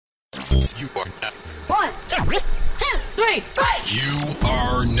You are now. 1, 2, 3, 4. You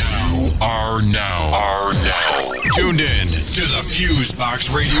are now tuned in to the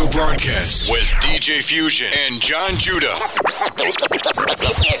Fusebox Radio broadcast with DJ Fusion and John Judah.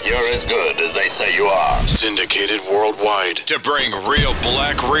 You're as good as they say you are. Syndicated worldwide to bring real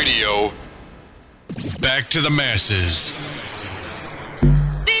black radio back to the masses.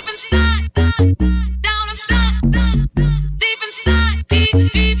 Deep inside, down inside, deep inside, deep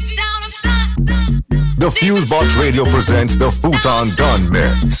down inside. The Fusebox Radio presents the Futon Gun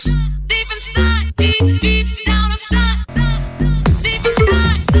Mix. Deep inside, deep down inside. Deep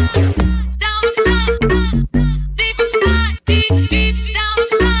inside, down inside. Deep inside, deep down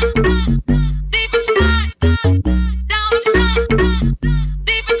inside. Deep inside, down inside.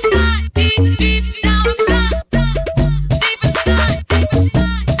 Deep inside, deep down inside. Deep inside, down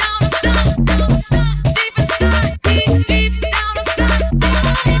inside. Deep inside, deep down inside.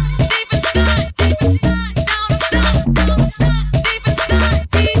 Deep inside, down inside. Deep inside,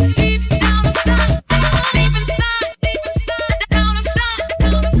 deep down inside. Deep inside, down inside. Deep inside, down inside.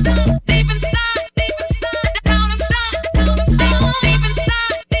 Deep inside, down inside. Deep inside, down inside.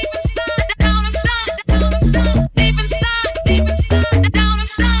 Down inside, deep inside, down inside. Deep inside, down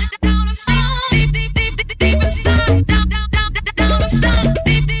inside. Deep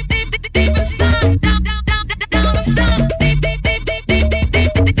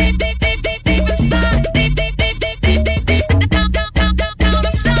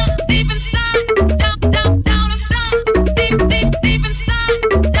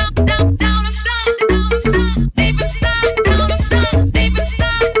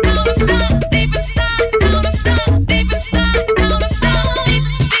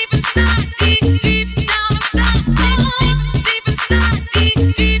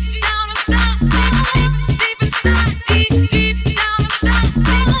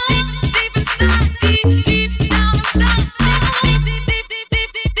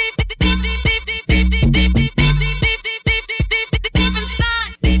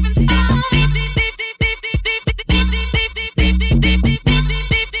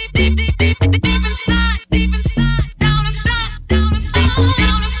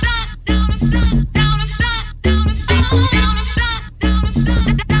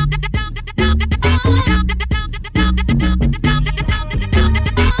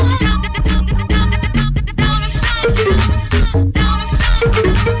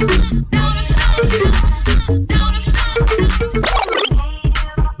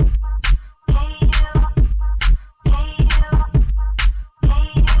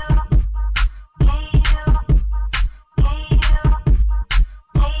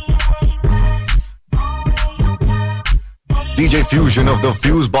DJ Fusion of the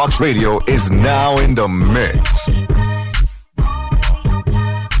Fusebox Radio is now in the mix.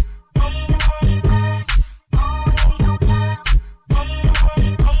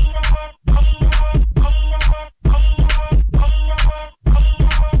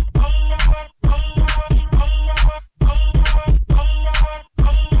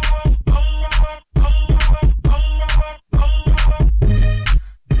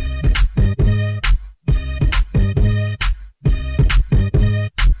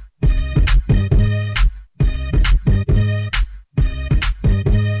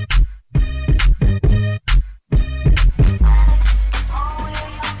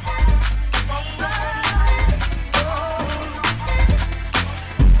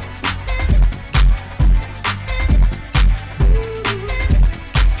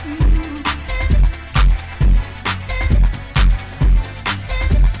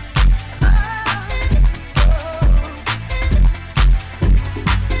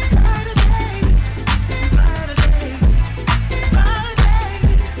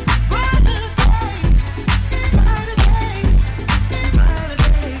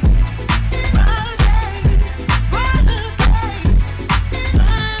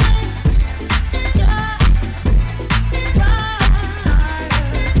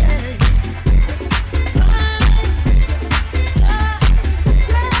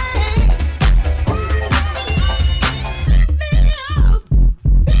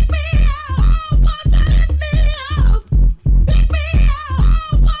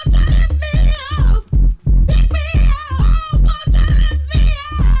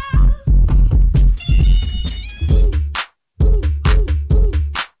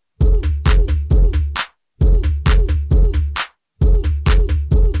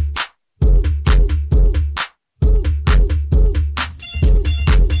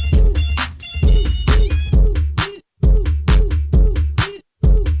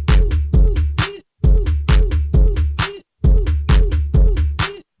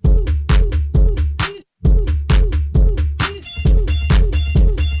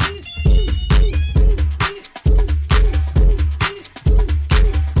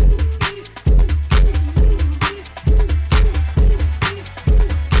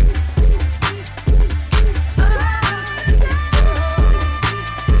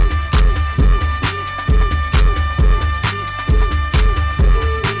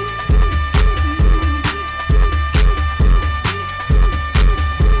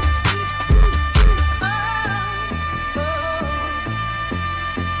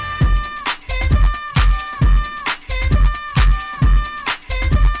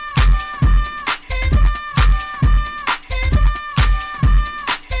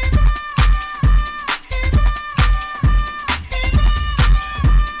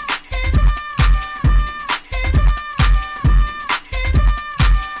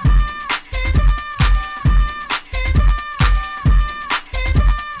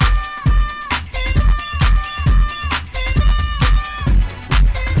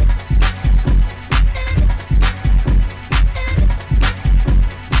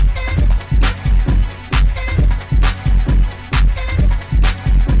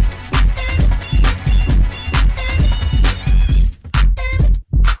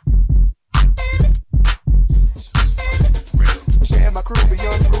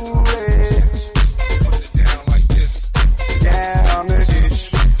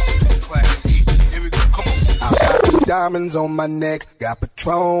 diamonds on my neck, got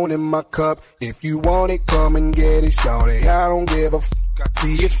Patron in my cup. If you want it, come and get it, shawty. I don't give a f.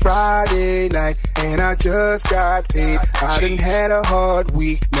 See, it's Friday night, and I just got paid. I done had a hard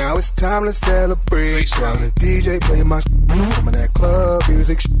week, now it's time to celebrate. Tell the DJ play my some of that club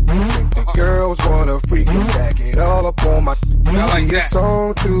music. The girls wanna freaking back it all up on my. I like that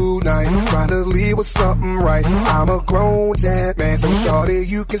song tonight. Trying to leave with something right. I'm a grown jet man, so shawty,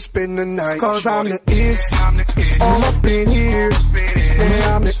 you can spend the night. Cause I'm the ish, all up in here.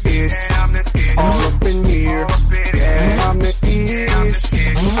 Yeah, I'm the ish, all up in here. Yeah, I'm the ish.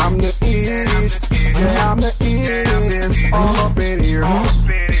 I'm the ish, yeah, I'm the ish, all up in here.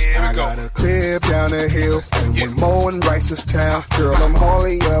 I got a crib down the hill, and one more in Ricestown. Girl, I'm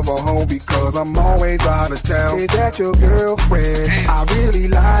hardly ever home because I'm always out of town. Is that your girlfriend? I really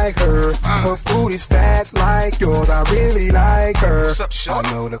like her. Her booty's fat like yours, I really like her. I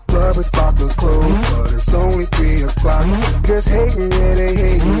know the club is about to close, but it's only 3 o'clock. Just hating, yeah, they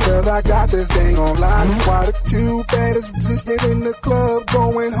hating, cause I got this thing on lock. Why the two baddest bitches in the club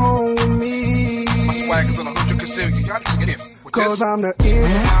going home with me? My swag is on 100 Cassilia, y'all need to get in. Cause I'm the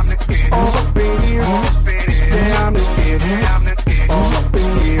ish, all up in here. Yeah, I'm the ish, all up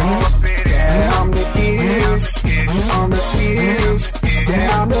in here. Yeah, I'm the ish, I'm the ish.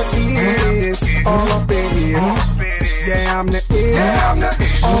 Yeah, I'm the ish, all up in here. Yeah, I'm the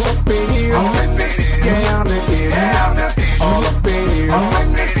ish, all up in here. Yeah, I'm the ish, all up in here.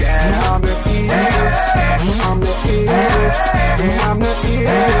 Yeah, I'm the ish, I'm the ish. Yeah, I'm the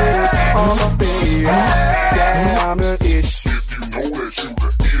ish, all up in here. Yeah, I'm the ish. Know that you the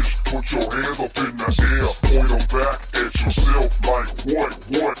ish, put your hands up in the air, point them back at yourself like what?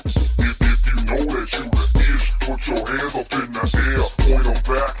 If you know that you the ish, put your hands up in the air, point them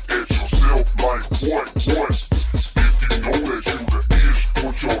back at yourself like what? If you know that you the ish,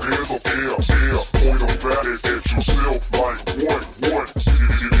 put your hands up in the air, point them back at yourself like what? If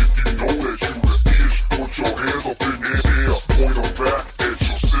you know that you the ish, put your hands up in the air, point them back at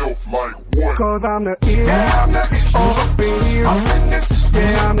yourself like what? Cause I'm the ish, all up in here.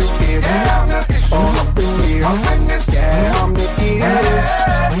 Yeah, I'm the ish, all up in here. Yeah, I'm the ish,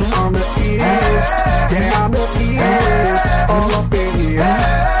 I'm the ish. Yeah, I'm the ish, all up in here.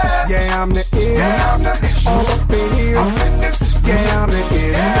 Yeah, I'm the ish, all up in here. Yeah, I'm the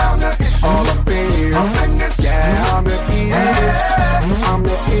ish, all up in here. Yeah, I'm the ish, I'm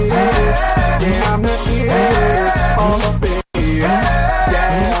the ish. Yeah, I'm the ish, all up in here.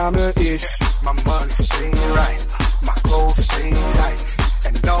 Yeah, I'm the ish. My money stay right, my clothes stay tight,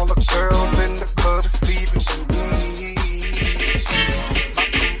 and all the girls in the club is leaving for me.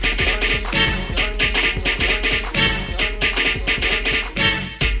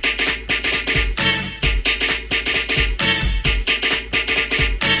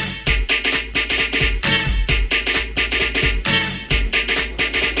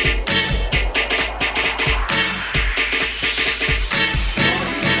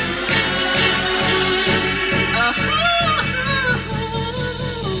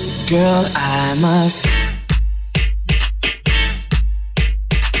 Girl, I must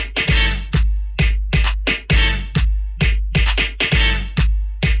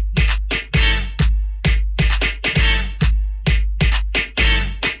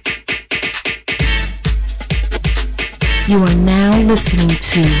You are now listening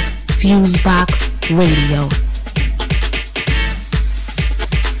to Fusebox Radio.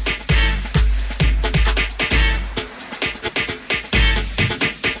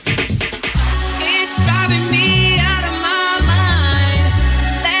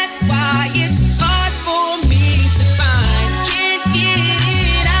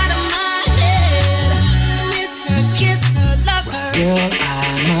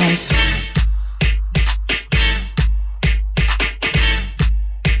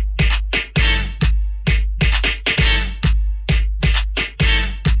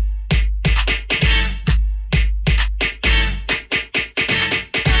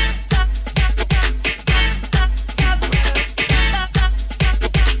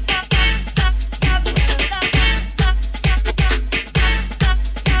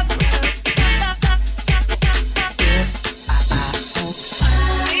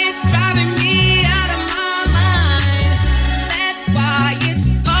 It's driving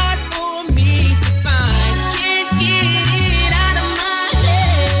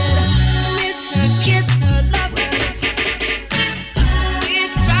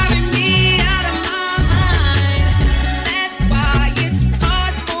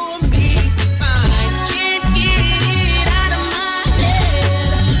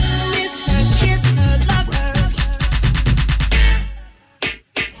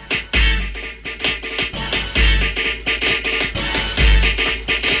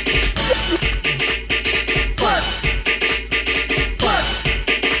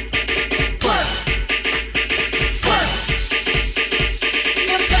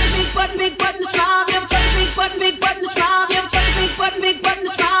big button, smile. Give twerk a big button, smile. Give twerk a big button,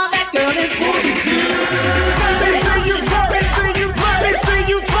 smile. That girl is bougie. They say you twerk, they say you twerk, they say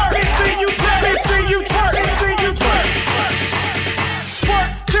you twerk, they say you twerk, they say you twerk, they say you twerk. Twerk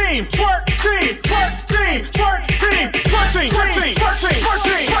team, twerk team, twerk team, twerk team, twerk team, twerk team, twerk team, twerk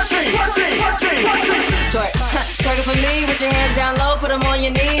team, twerk team, twerk team, twerk team, twerk team. Twerk it for me, with your hands down low, put them on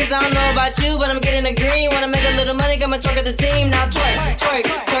your knees. I don't know about you, but I'm getting the green. Wanna make a little money, got my twerk at the team. Now twerk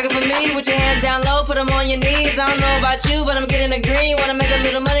it for me, with your hands down low, put them on your knees. I don't know about you, but I'm getting the green. Wanna make a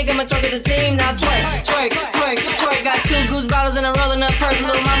little money, got my twerk at the team. Now twerk. Got 2 goose bottles and a rolling up perk.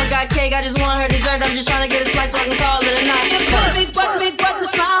 Little mama got cake, I just want her dessert. I'm just trying to get a slice so I can call it a night. Give twerk a big button,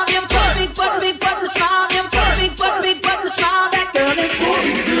 smile. Give twerk a big button, smile. Give twerk a big button, smile. That girl is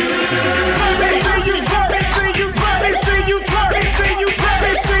bougie. They say you twerk, they say you twerk, they say you twerk, they say you twerk,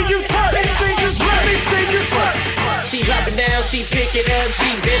 they say you twerk, they say you twerk, they say you twerk. She drop it down, she pick it up, she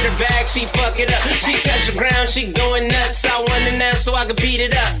bend her back, she fuck it up. She touch the ground, she going nuts. I want it now so I can beat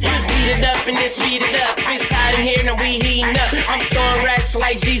it up. Beat it up and then speed it up. It's hot in here, now we heating up. I'm throwing racks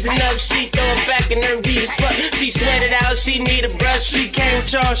like G's and up. She throw it back in her beat as fuck. She sweat it out, she need a brush. She came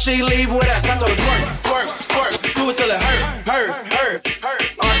with y'all, she leave with us. I told her twerk, do it till it hurt.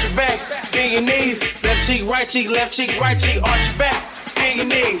 Arch your back, bend your knees. Left cheek, right cheek, arch your back. Bend your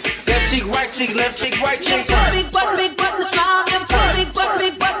knees. Left cheek, right cheek, right cheek. Give twerk a big button, smile. Give twerk a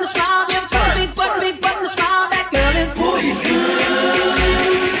big button, smile. Give twerk a big button, smile. That girl is bougie.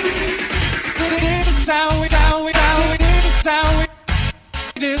 This is how we down, we down, this is how we.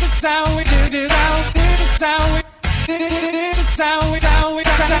 This is how we do this out. This is how we. This is how we down, we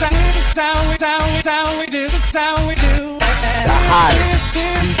down. This is how we down, we down. This is how we do. The hottest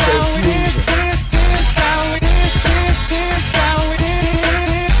DJ Fusion.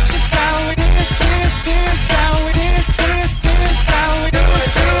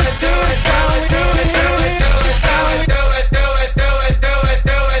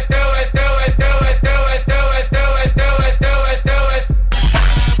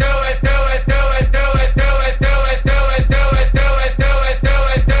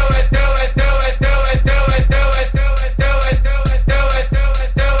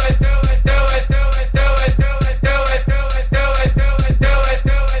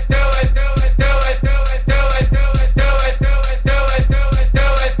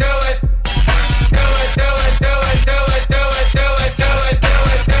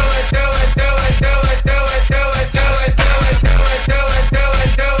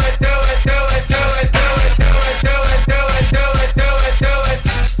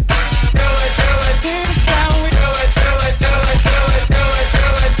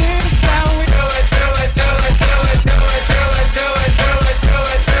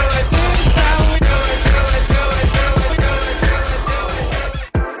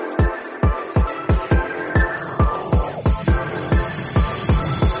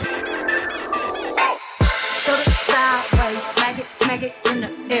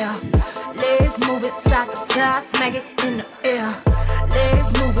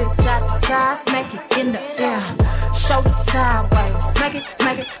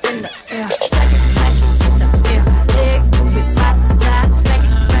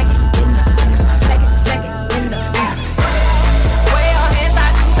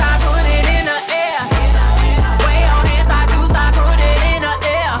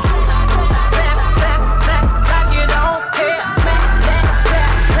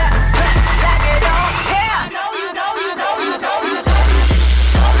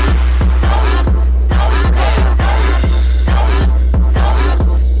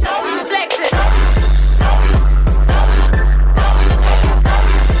 Flex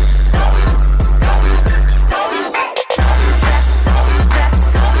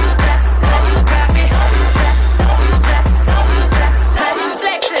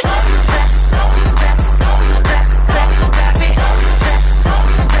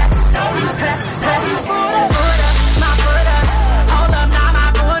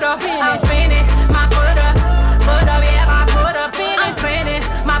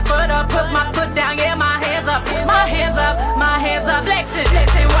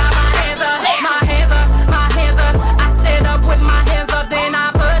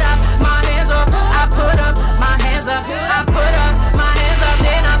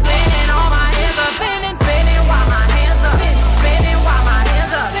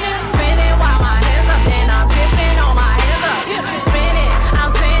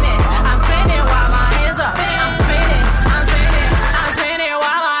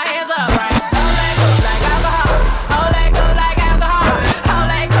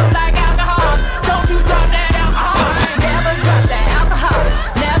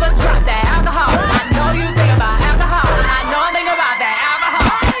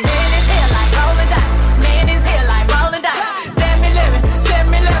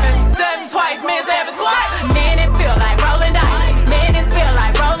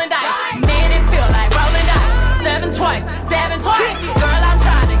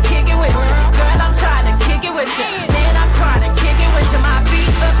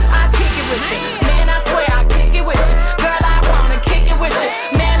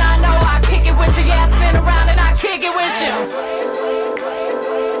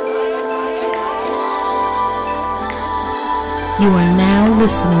You are now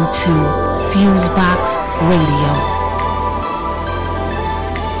listening to Fusebox Radio.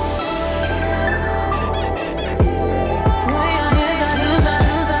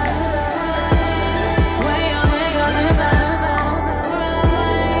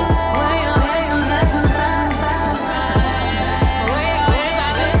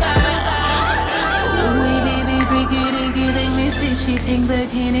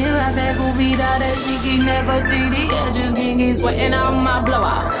 Sweating on my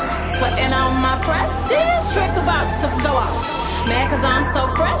blowout, sweating on my press. This trick about to go off. Mad cause I'm so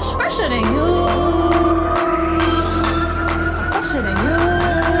fresh, fresher than you. Fresher than you.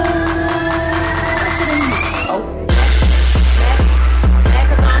 Fresher than you. Oh. Mad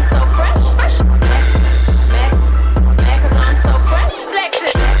cause I'm so fresh, fresh. Mad cause I'm so fresh, flex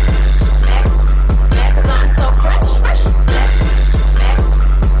it. Mad cause I'm so fresh, fresh.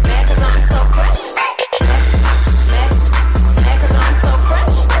 Mad cause I'm so fresh.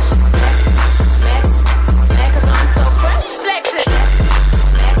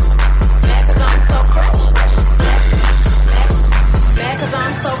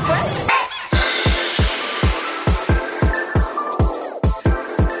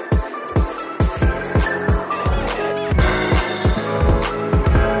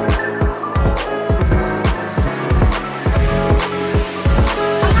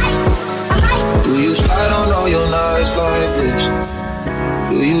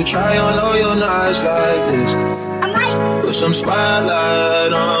 Try on all your nights like this. Put some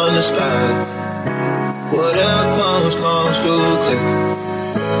spotlight on the slide. Whatever comes through clear.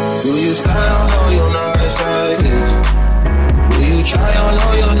 Do you slide on all your nights like this? Do you try on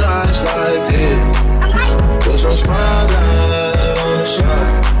all your nights like this? Put some spotlight on the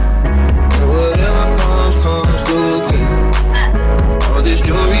side. Whatever comes through clear. All this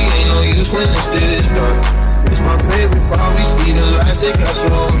jewelry ain't no use when it's this dark. It's my favorite part, we see the lights that got so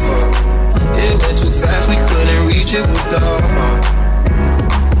far. It went too fast, we couldn't reach it with the heart.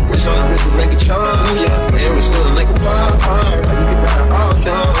 It's on the wrist to make a charm, yeah. Man, we're still like a pop, like we could die all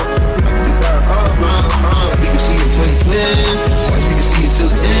young. Like we could die all young. We can see it 2020, twice we can see it till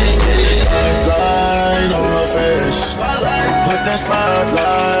the end. Spotlight on her face. Put that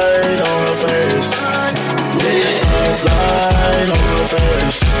spotlight on her face. Put that spotlight on her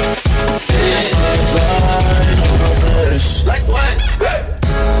face. Like what?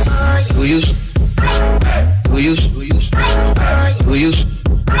 Who you? Spotlight. Who you? Spotlight.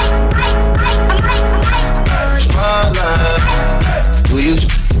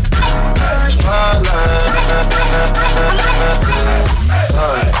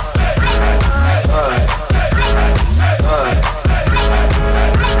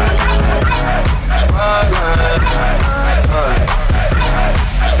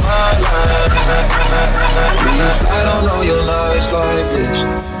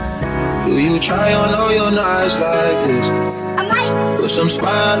 Do you try on all your nights like this? Put some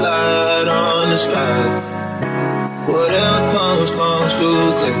spotlight on the slide. Whatever comes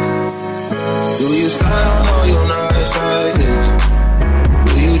through clear. Do you slide on all your nights like this?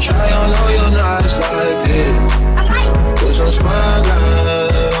 Do you try on all your nights like this? Put some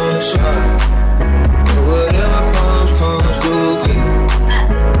spotlight on the side. Whatever comes through clear.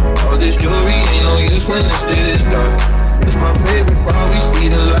 All this jewelry ain't no use when it's this dark. It's my favorite part, we see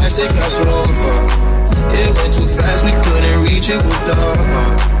the lights that got so far. It went too fast, we couldn't reach it with the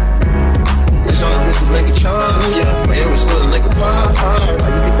heart. It's on the wrist to make a charm, yeah. Man, we're still like a pop,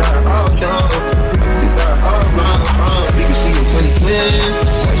 like we could die all young. Like we could die all young. We can see it 2020,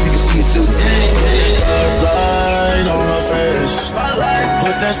 twice we can see it till the end. Spotlight on her face.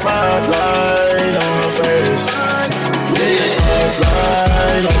 Put that spotlight on her face. Put that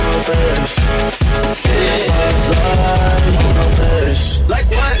spotlight on her face. Spotlight on her face. Like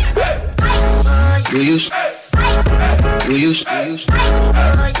what? Do you?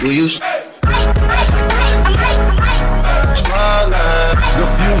 The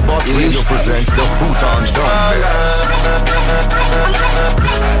Fusebox Radio presents the Futon Gun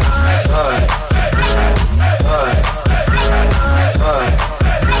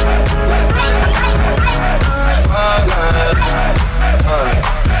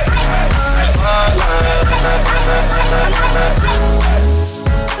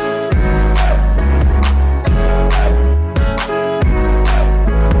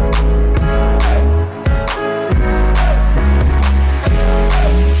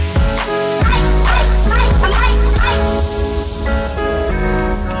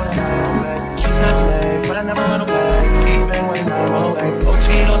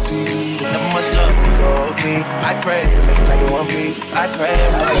I pray to make it like in one piece. I pray.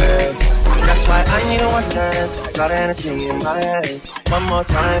 That's why I need a one dance. Got Hennessy in my hand. One more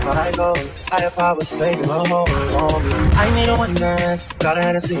time before I go. Higher powers taking a hold on me. I need a one dance. Got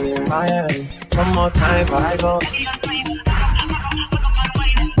Hennessy in my hand. One more time before I go.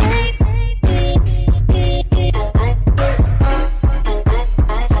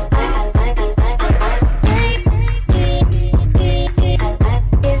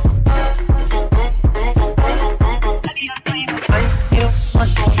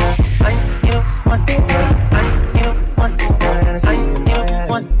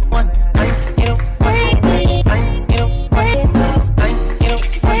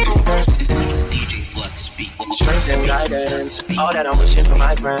 All that I'm wishing for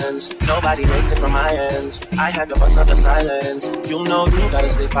my friends. Nobody makes it from my ends. I had to bust up the silence. You know you gotta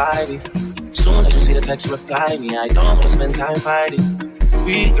stay tidy. Soon as you see the text, reply me. I don't wanna spend time fighting.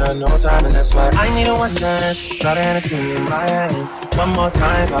 We got no time and that's why I need a one dance. Got a Hennessy in my hand. One more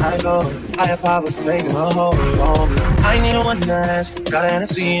time before I go. Higher powers taking a hold on me. I need a one dance. Got a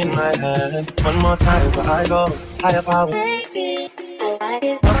Hennessy in my hand. One more time before I go. Higher powers.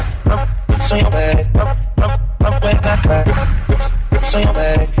 So your bed. Way back, so your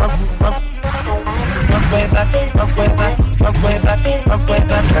way, way back, way back, way back, way back, way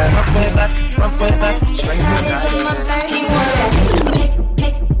back, way back, straight from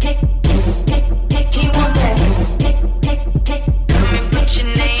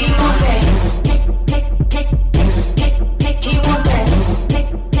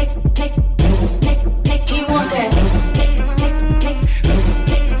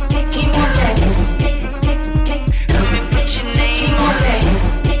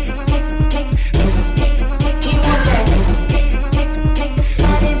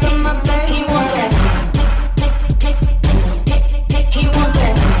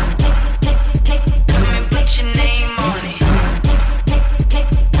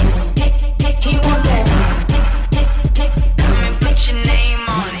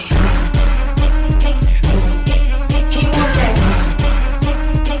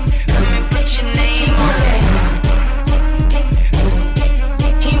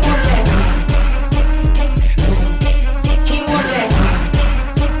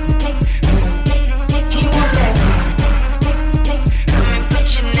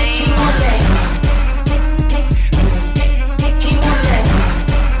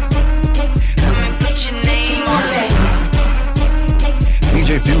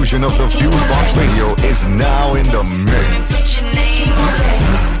Of the Fusebox Radio is now in the mix.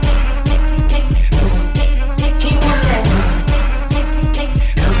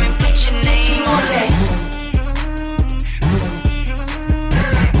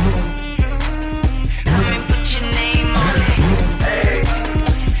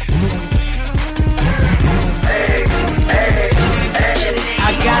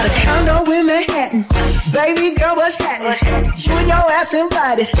 Baby girl, what's happening? You and your ass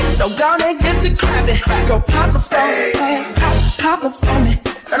invited, so gonna get to crapping. Go pop it for me, pop it for me.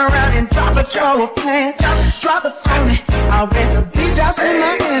 Turn around and drop it for a plan. Drop it for me. I'll rent the beach house in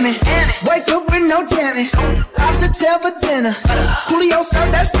Miami. Wake up with no jammies. Lobster tail for dinner. Julio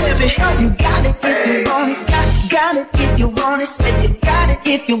served that snippet. You got it if you want it. Got it if you want it. Said you got it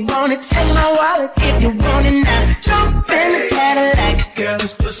if you want it. Take my wallet if you want it now. Jump in the Cadillac. Girl,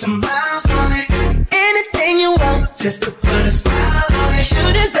 let's put some miles on it. Anything you want, just to put a smile on it.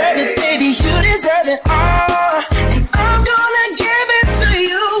 You deserve it, baby, you deserve it all. And I'm gonna give it to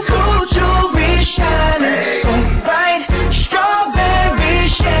you. Gold jewelry shining so bright. Strawberry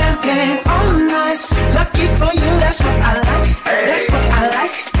champagne, oh nice. Lucky for you, that's what I like. That's what I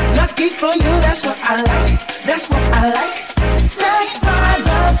like. Lucky for you, that's what I like. That's what I like. Sex by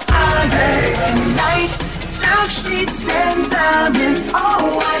the fire night. Silk sheets and diamonds, all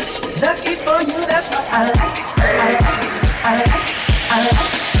white. Lucky for you, that's what I like. I like, I like, I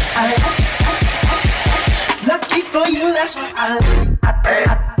like, I like. Lucky for you, that's what I like.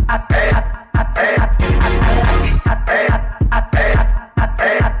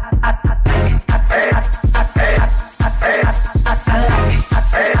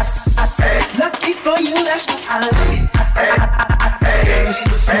 Lucky for you, that's what I like. Just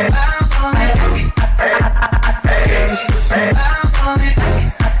put some miles on it. Just put some miles on it.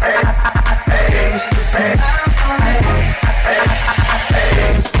 Just put some miles on it.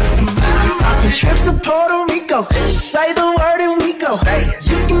 Just put some miles on it. Trips to Puerto Rico, say the word and we go.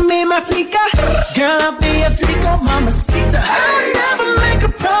 You can be my flica, girl, I'll be a flico, mamacita. I'll never make a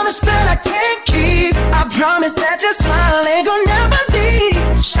promise that I can't keep. I promise that your smile ain't gonna never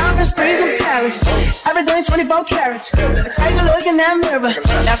leave. Shopping sprees in Paris, everything 24 carats. Take a look in that mirror.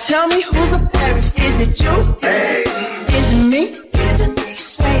 Now tell me who's the fairest? Is it you? Is it me? Is it me?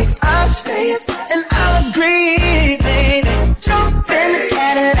 Say it's us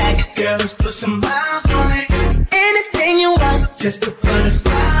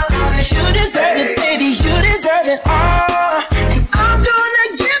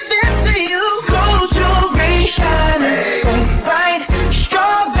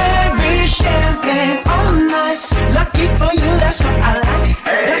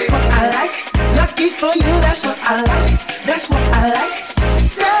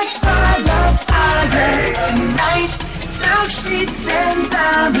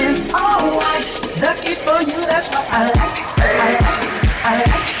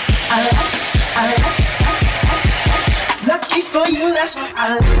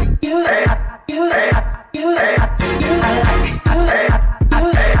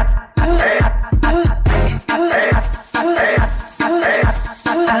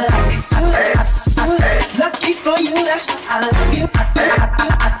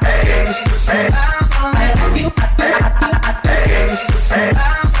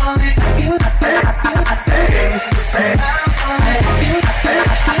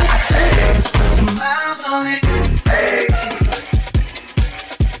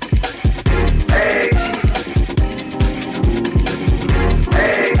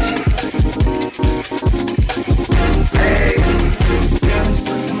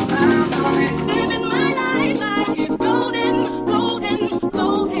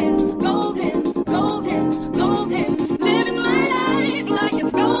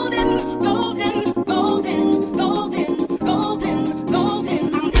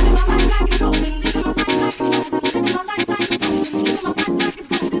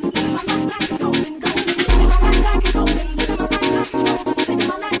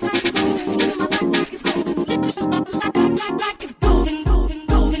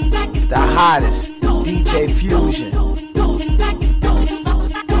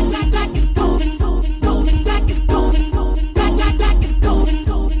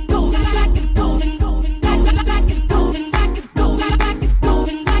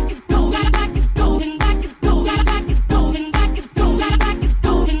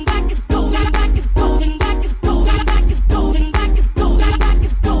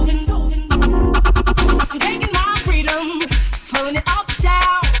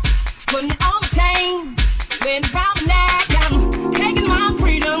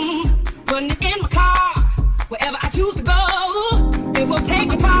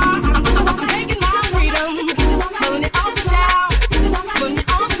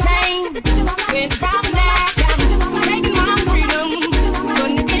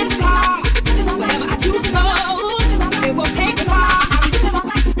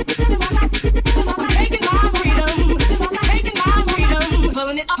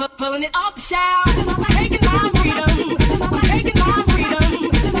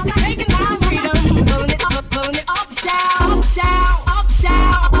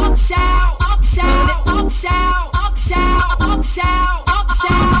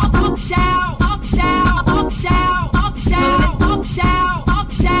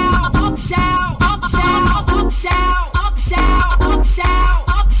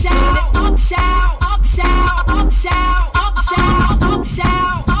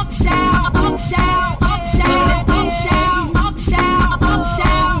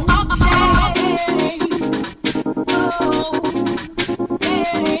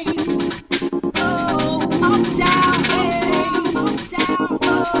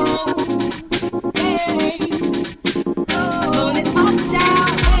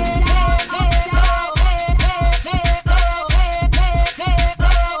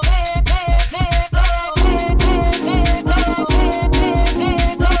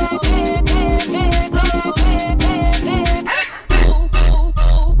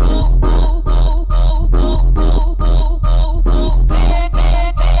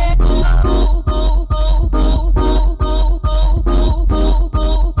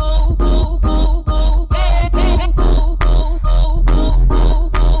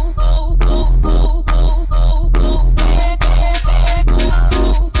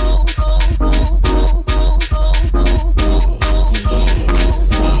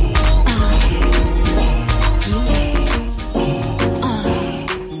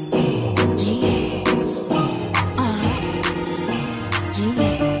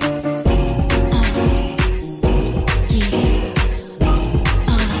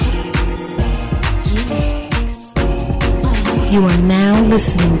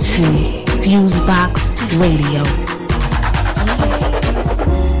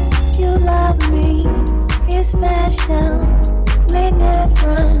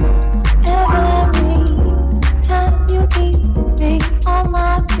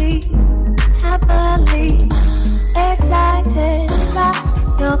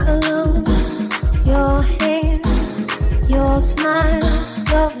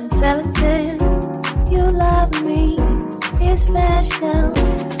so intelligent. You love me, it's special.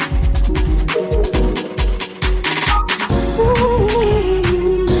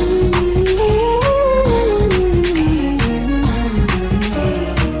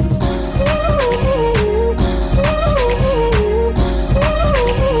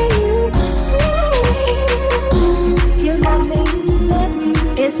 You love me,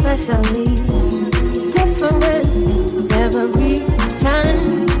 especially different every time.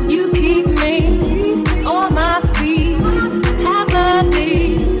 You keep me on my feet,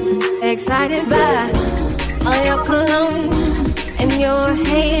 happily excited by all your cologne in your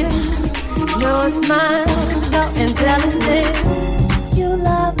hand, your smile, your intelligence. You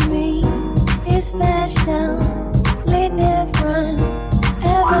love me, it's special, different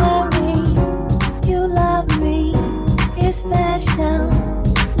every. You love me, it's special,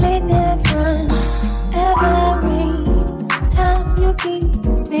 different every time. You keep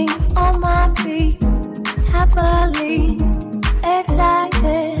me on my feet, happily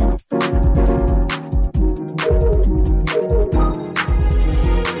excited.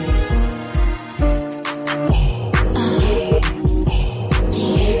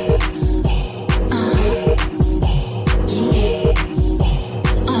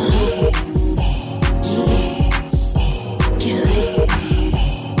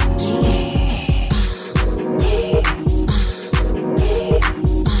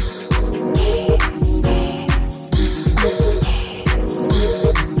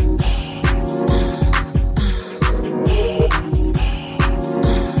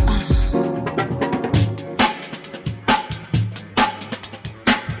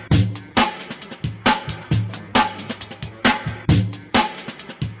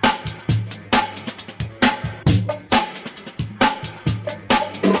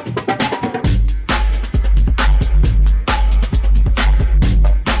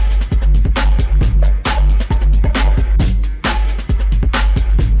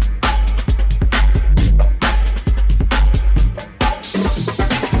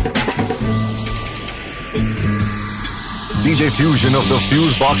 DJ Fusion of the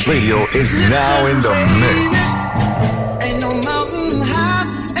Fusebox Radio is now in the mix. Ain't no mountain high,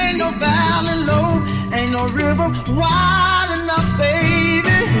 ain't no valley low, ain't no river wide enough,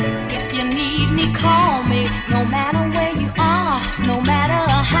 baby. If you need me, call me. No matter where you are, no matter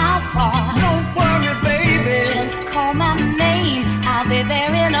how far. Don't worry, baby. Just call my name. I'll be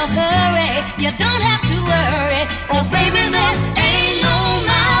there in a hurry. You don't have to worry. 'Cause baby, there ain't no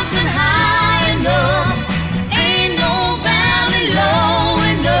mountain high enough. Ain't no valley low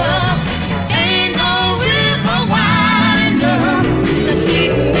enough. Ain't no river wide enough to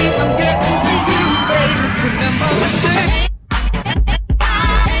keep me from getting to you, baby. Remember the day.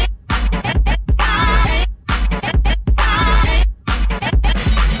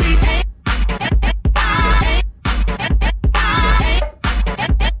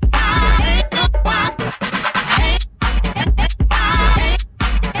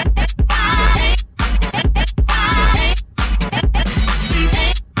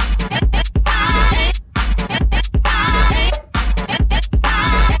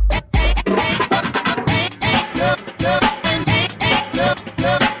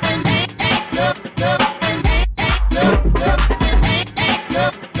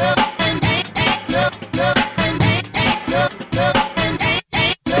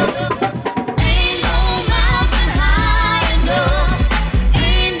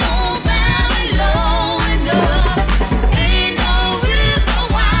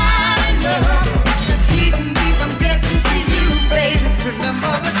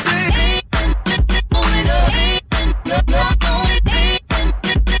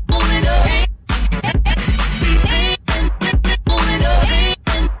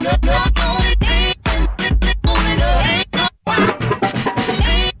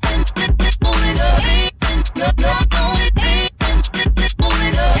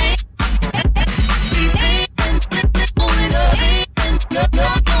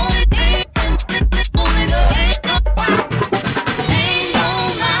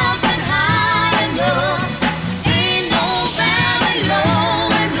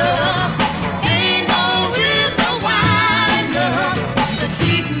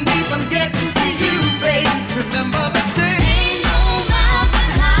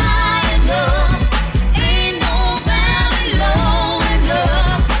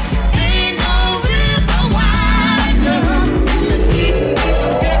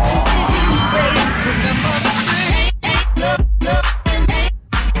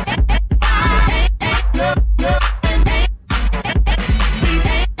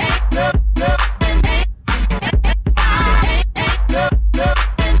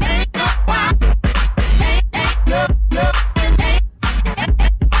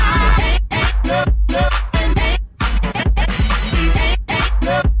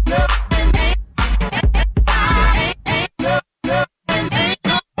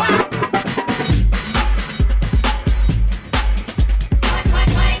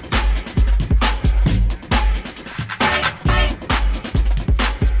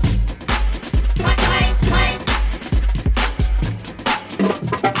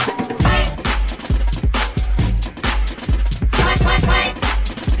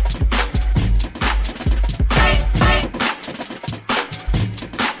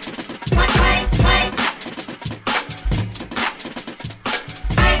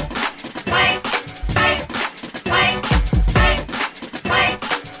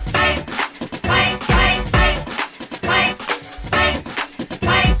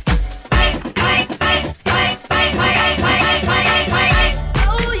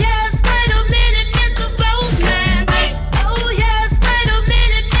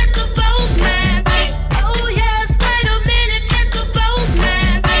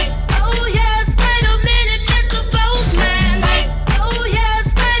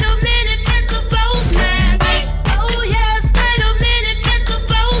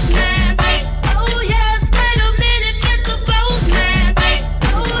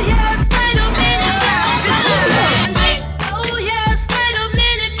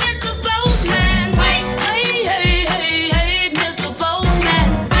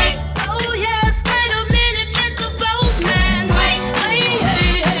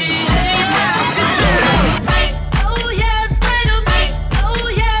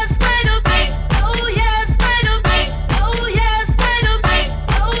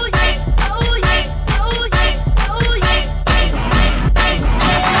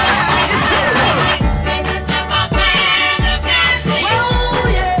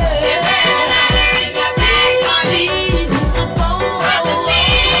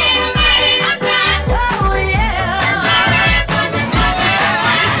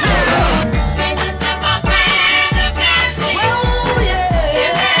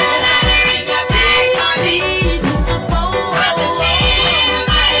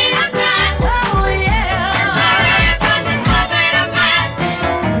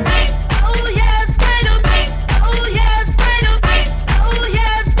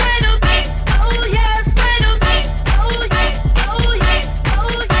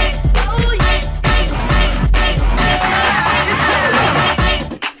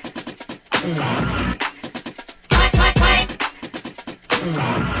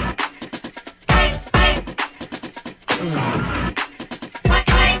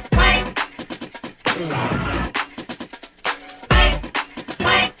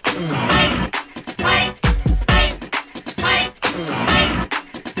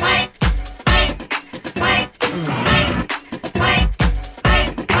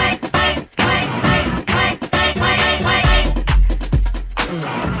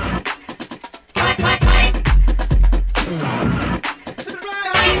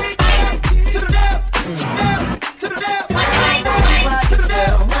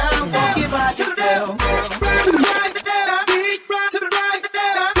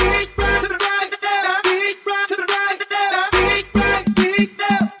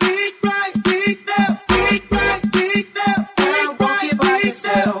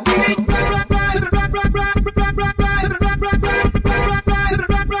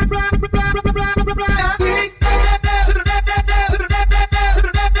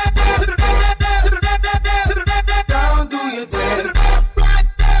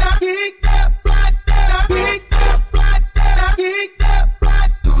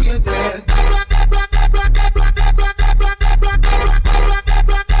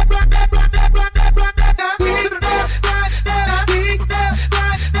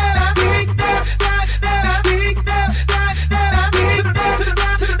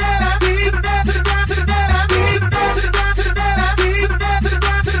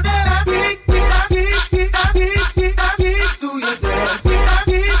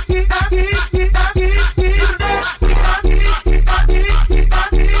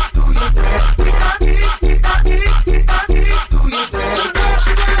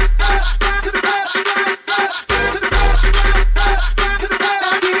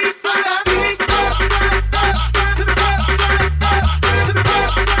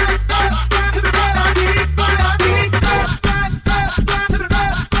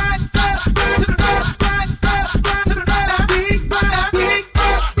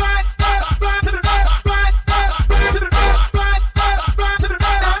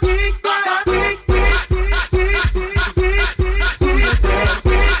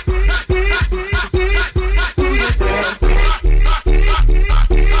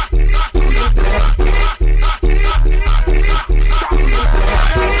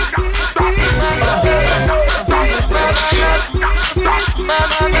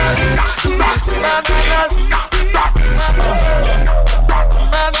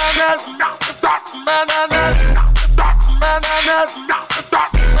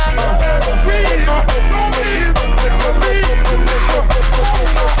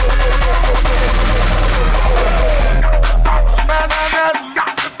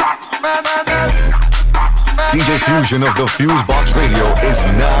 DJ Fusion of the Fusebox Radio is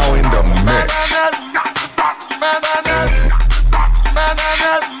now in the mix.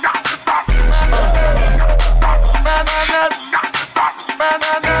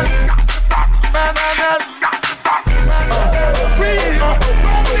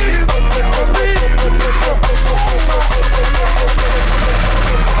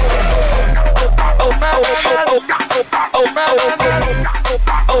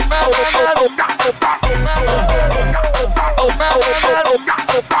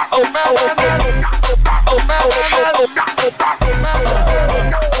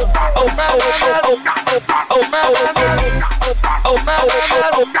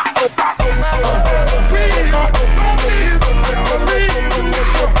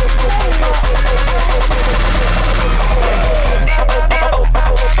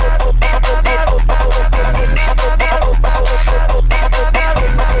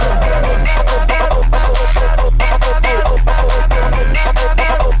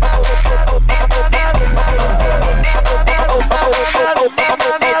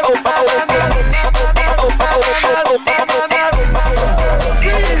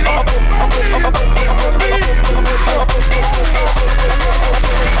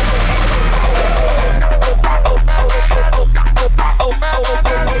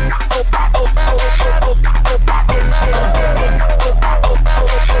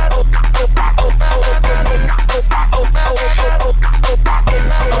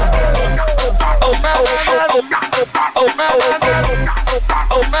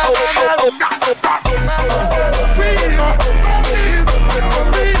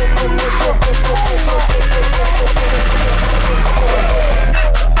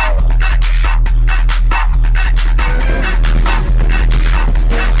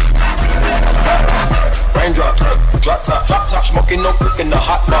 Drop top, smoking, no cooking, the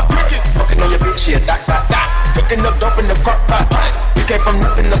hot pot. Fucking on your bitch, yeah, that. Cooking up dope in the crock pot. We came from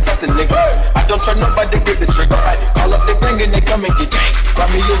nothing to something, nigga. I don't try nobody, give the trigger. Call up the the gang and they come and get gang. Cry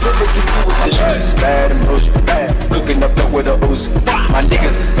me a river, get you with the streets. Bad and bullshit, bad. Cooking up with a Uzi. My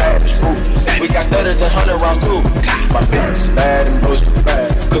niggas are savage, ruthless. We got 30s and 100 rounds too. My bitch bad and bullshit,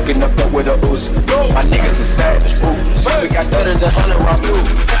 bad. Cooking up with a Uzi. My niggas are savage, ruthless. We got 30s and 100 rounds too.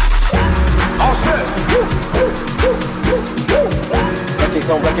 All set. Records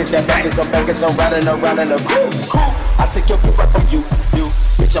on records, got backers on backers, I'm riding around in a coupe. I take your pick right from you.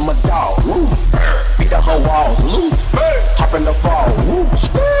 Bitch, I'm a dog. Woo. Beat the whole walls loose. Hop in the fall. Woo.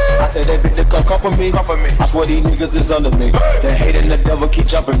 I tell that bitch to come for me. I swear these niggas is under me. The hate and the devil keep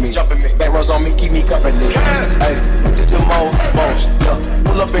jumping me. Back rows on me, keep me company. Hey, we did the most. Yeah,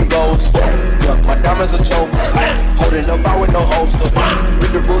 pull up and goes. Yeah, my diamonds a choke. Holding up out with no holster.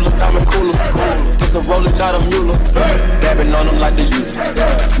 With the ruler, diamond cooler. Just a rolling, not a mule. Dabbing on them like the youth.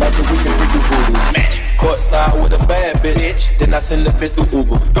 Like the weekend with the booty. Courtside with a bad bitch. Then I send the bitch through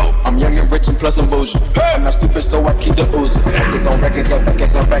Uber. I'm young and rich and plus I'm bougie. I'm not stupid, so I keep the Uzi. Records on records, got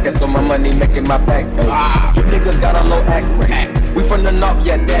backers on backers, so my money making my back. You niggas got a low act rate. We from the north,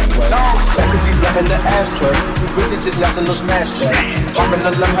 yeah, that way. That could be black in the ashtray. You bitches just national smash that. Hop in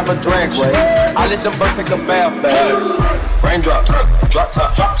the left, have a drag race. I let them boys take a bath. Raindrop, drop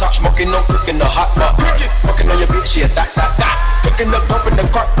top, smoking, no cooking, the hot pot. Fucking on your bitch, yeah, that. Cooking the dope in the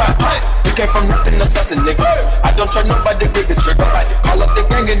crock pot. You came from nothing to something, nigga. I don't try nobody, get the trigger. Call up the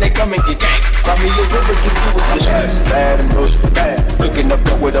gang and they come and get gang. Cry me a river, get you with the streets. Bad and bullshit, bad. Cooking up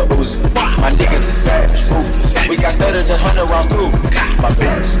with a Uzi. My niggas are savage, ruthless. We got 30s and 100 rounds too. My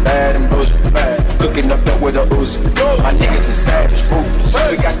bitch bad and bullshit, bad. Cooking up with a Uzi. My niggas are savage, ruthless.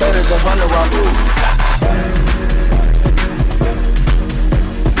 We got 30s and 100 rounds too.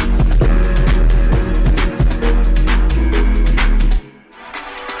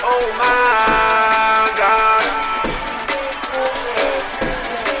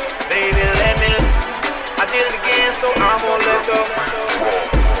 So I'm gonna let go.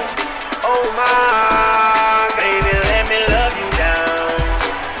 Oh my, baby, let me love you down.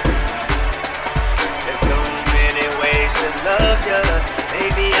 There's so many ways to love you.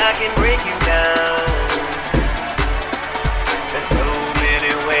 Maybe I can break you down. There's so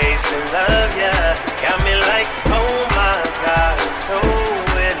many ways to love you. Got me like, oh my God, I'm so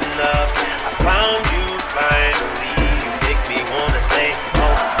in love. I found you finally. You make me wanna say,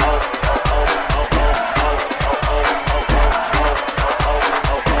 oh, oh, oh, oh, oh, oh.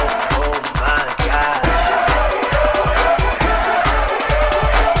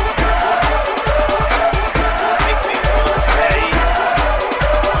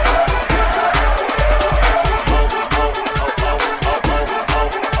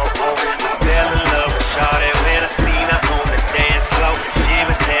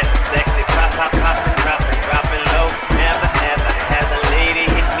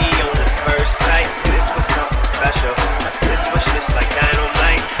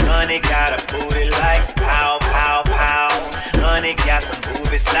 Got a booty like pow, pow, pow. Honey got some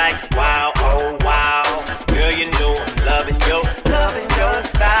boobies like wow, oh wow. Girl, you know I'm loving your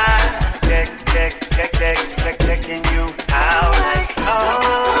style. Checking you out like oh.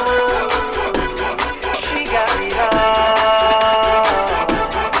 She got me all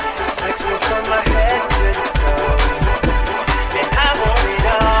sexy from my head to the toe, and I want it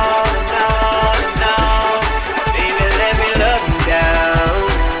all and all and all. Baby, let me love you down.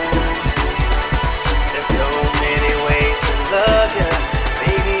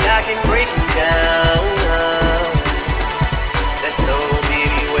 I can break you down. There's so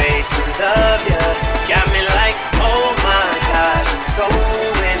many ways to love you. Got me like, oh my God, I'm so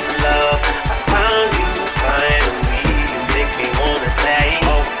in love. I found you finally. You make me wanna say,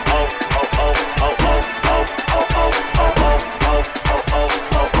 oh, oh, oh, oh, oh, oh, oh, oh, oh, oh, oh, oh, oh,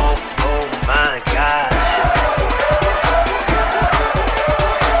 oh, oh, oh my God.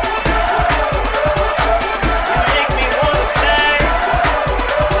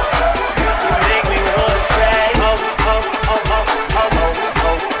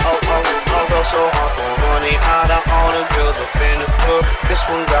 So hard for money out of all the girls up in the club. This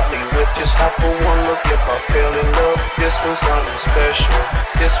one got me with just hop for one look if I fell in love. This one's something special.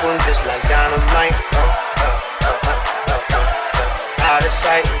 This one just like dynamite. Out of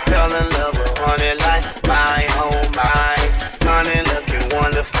sight, fell in love with honey like my oh my. Honey looking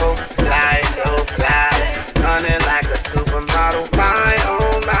wonderful, fly so fly. Honey like a supermodel, my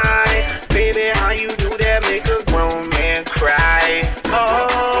oh my. Baby, how you do that make a grown man cry? Oh.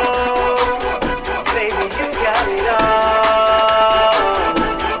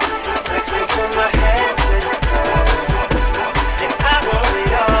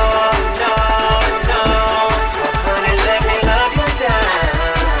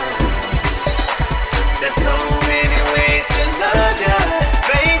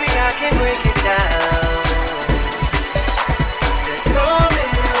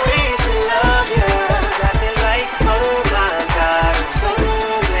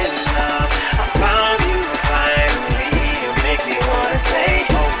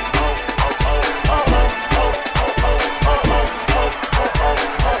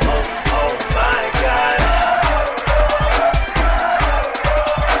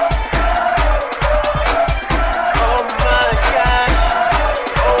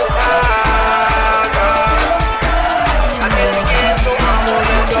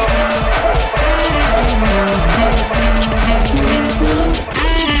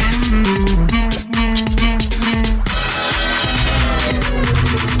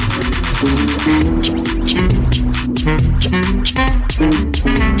 You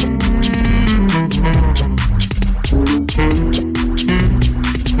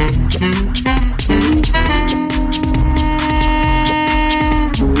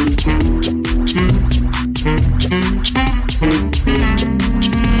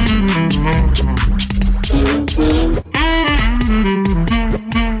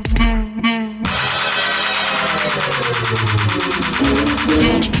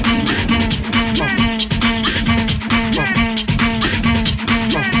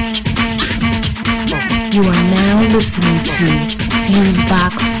are now listening to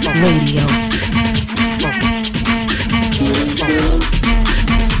Fusebox Radio.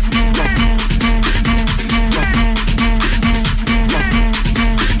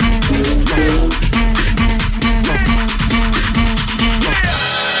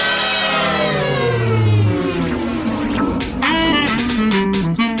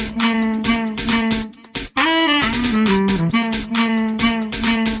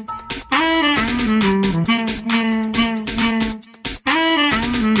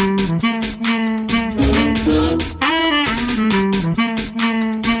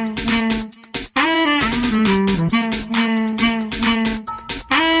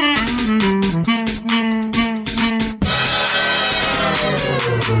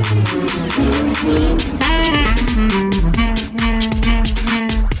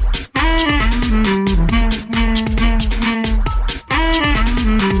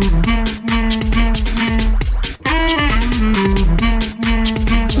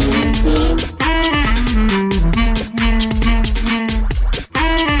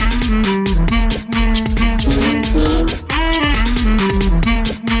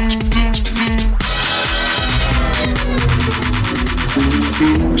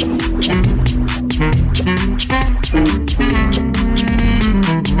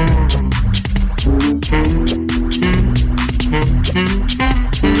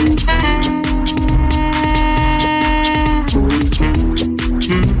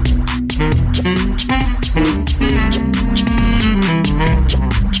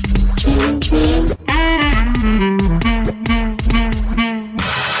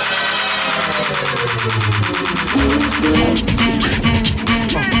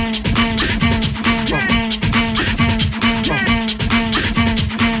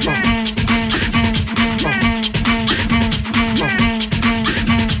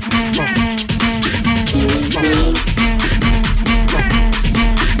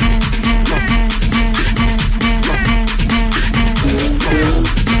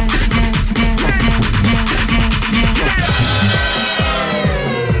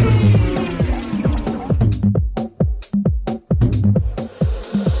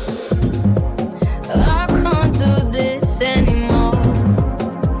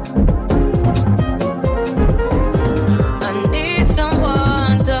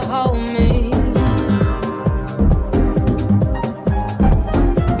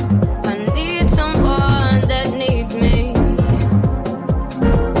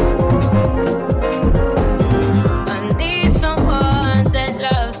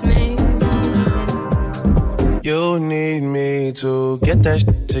 You need me to get that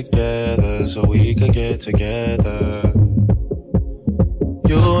shit together so we could get together.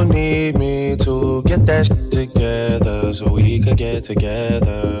 You need me to get that shit together so we could get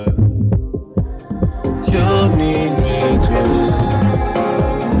together. You need me to.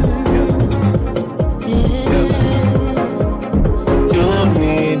 You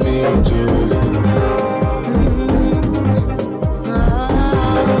need me to.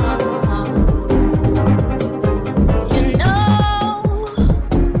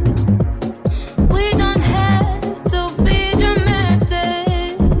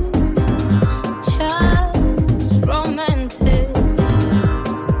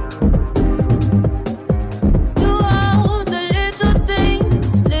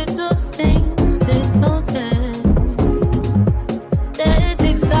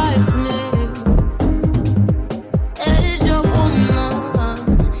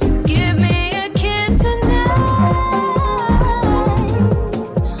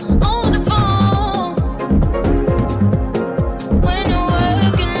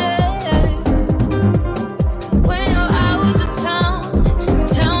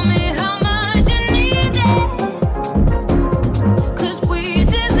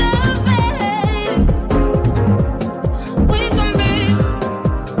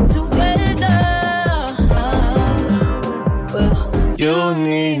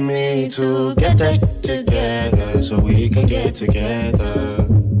 Together.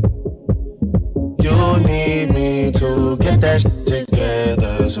 You need me to get that shit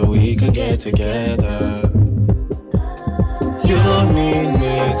together so so we could get together. You need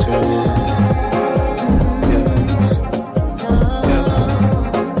me too.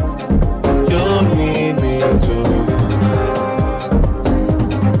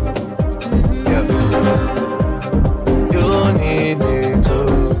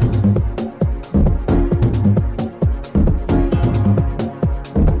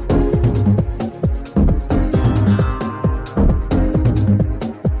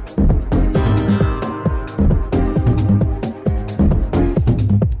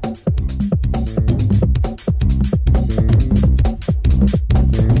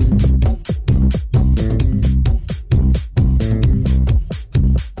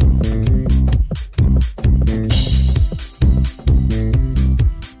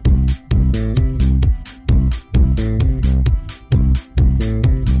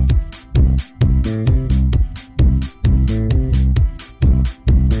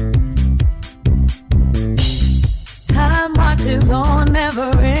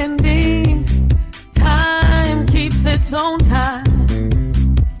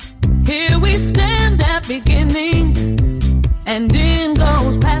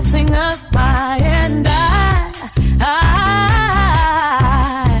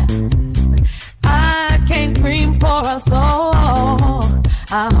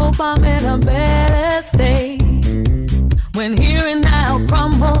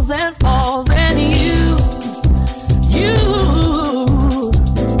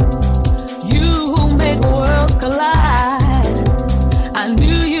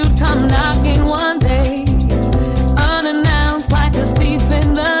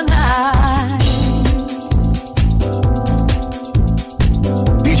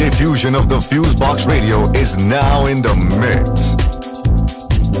 Of the Fusebox Radio is now in the mix.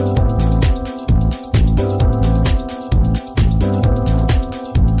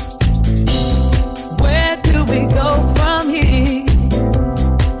 Where do we go from here?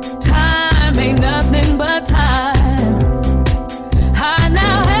 Time ain't nothing but time. I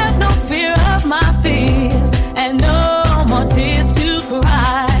now have no fear of my fears and no more tears to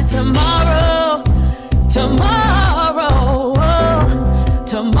cry. Tomorrow,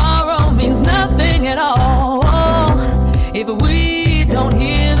 tomorrow means nothing at all if we don't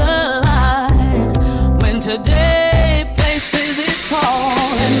hear the line when today places its call.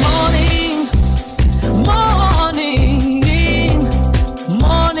 And morning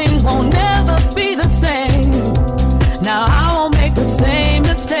won't never be the same. Now I won't make the same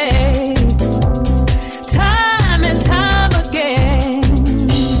mistake. Time and time again,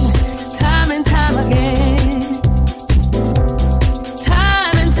 time and time again.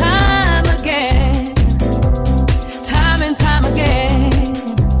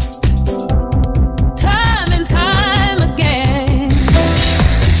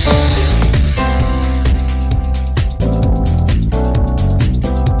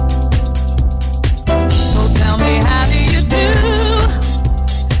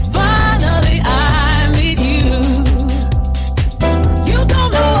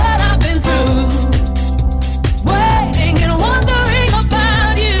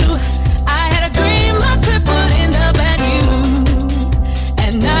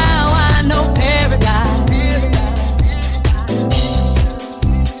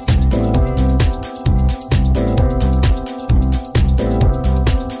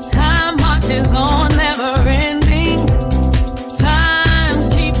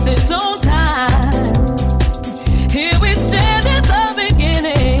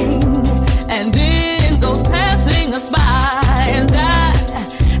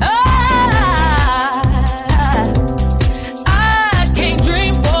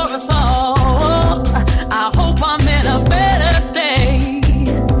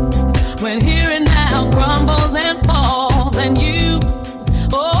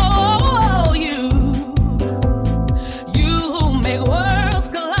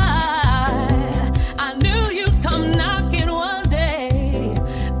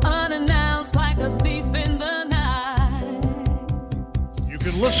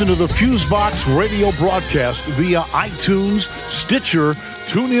 Listen to the Fusebox radio broadcast via iTunes, Stitcher,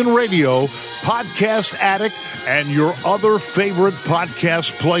 TuneIn Radio, Podcast Addict, and your other favorite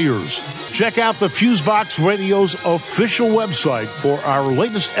podcast players. Check out the Fusebox Radio's official website for our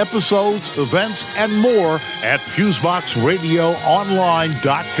latest episodes, events, and more at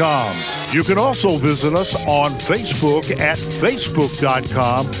FuseboxRadioOnline.com. You can also visit us on Facebook at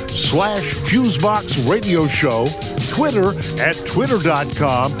Facebook.com/Fusebox Radio Show, Twitter at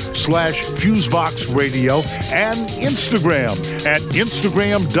Twitter.com/Fusebox Radio, and Instagram at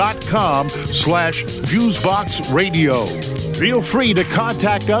Instagram.com/Fusebox Radio. Feel free to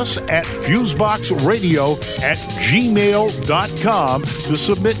contact us at fuseboxradio@gmail.com to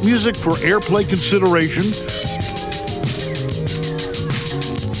submit music for airplay consideration